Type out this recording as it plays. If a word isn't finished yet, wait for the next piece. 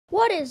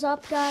What is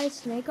up, guys?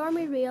 Snake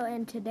Army Real,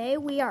 and today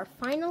we are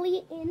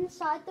finally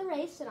inside the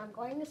race, and I'm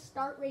going to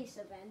start race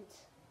event.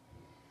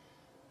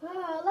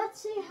 Let's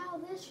see how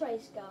this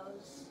race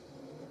goes.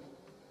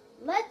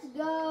 Let's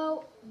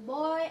go,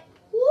 boy.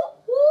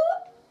 Whoop,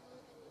 whoop.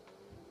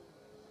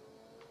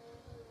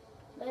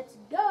 Let's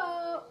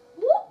go.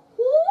 Whoop,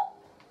 whoop.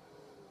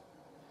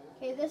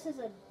 Okay, this is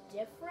a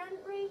different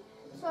race.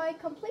 So I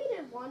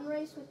completed one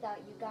race without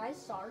you guys.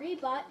 Sorry,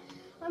 but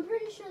I'm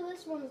pretty sure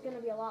this one is going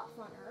to be a lot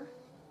funner.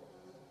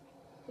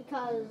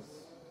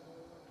 Because,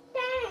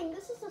 dang,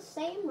 this is the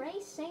same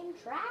race, same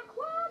track,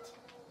 what?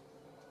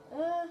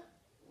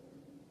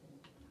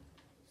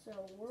 So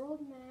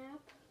world map,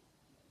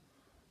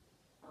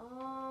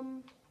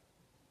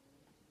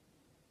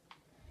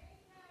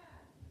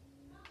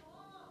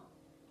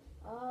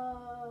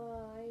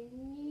 I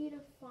need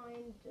to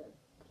find a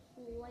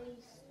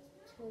place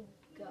to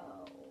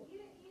go.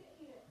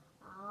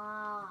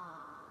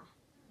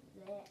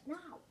 There,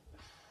 now.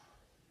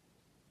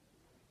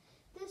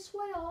 This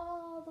way,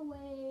 all the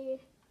way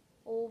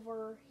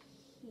over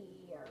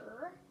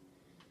here.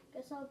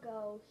 Guess I'll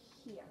go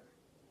here.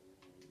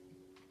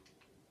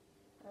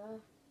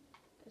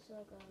 Guess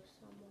I'll go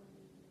somewhere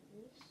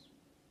this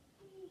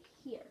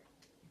here.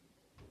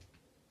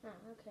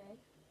 Okay.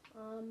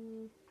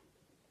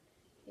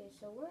 Okay,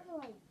 so where do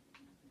I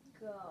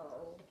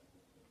go?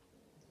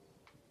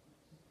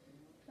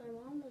 So I'm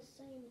on the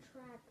same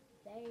track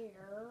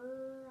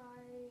there.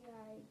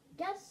 I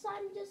guess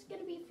I'm just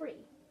gonna be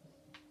free.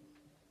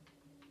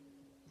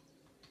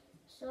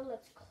 So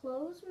let's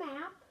close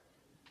map,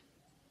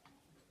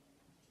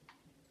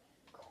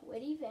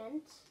 quit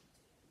event,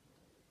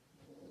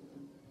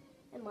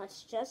 and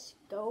let's just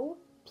go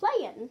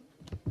playing.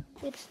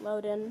 It's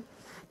loading.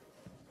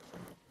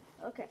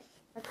 Okay,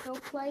 let's go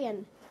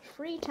playing.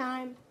 Free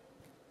time.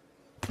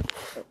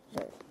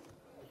 Okay,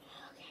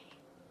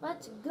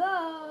 let's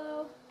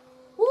go.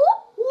 Woo,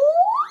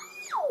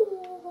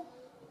 woo.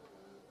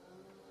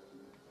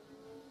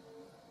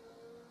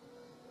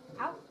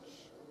 Ouch.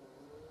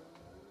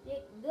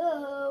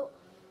 Go.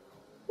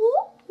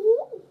 Ooh,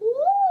 ooh,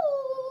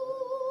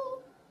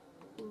 ooh.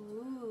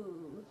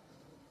 Ooh.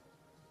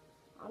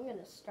 I'm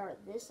gonna start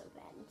this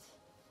event.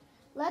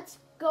 Let's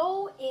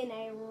go in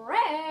a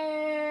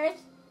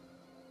race.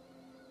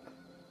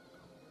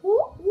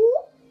 Ooh,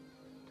 ooh.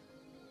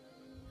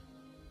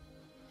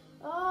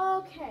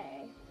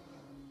 Okay.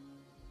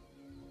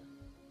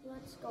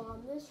 Let's go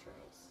on this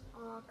race.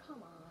 Oh,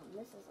 come on.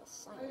 This is a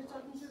silent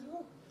race.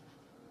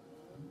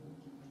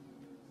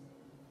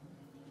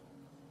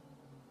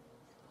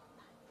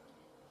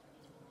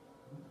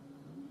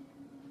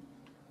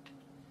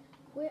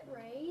 Quit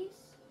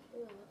race.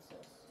 Ooh, what's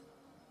this?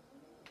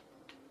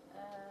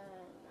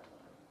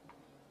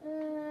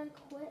 No.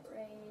 Quit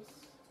race.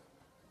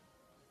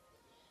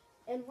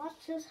 And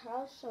let's just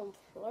have some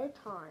floor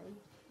time.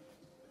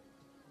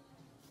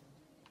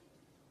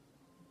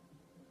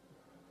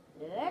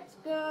 Let's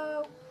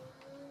go.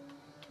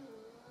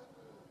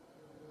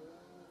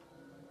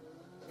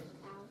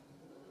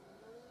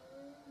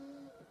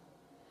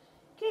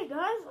 Okay,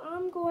 guys,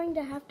 I'm going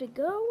to have to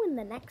go. In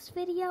the next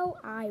video,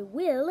 I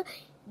will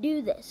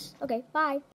do this. Okay, bye.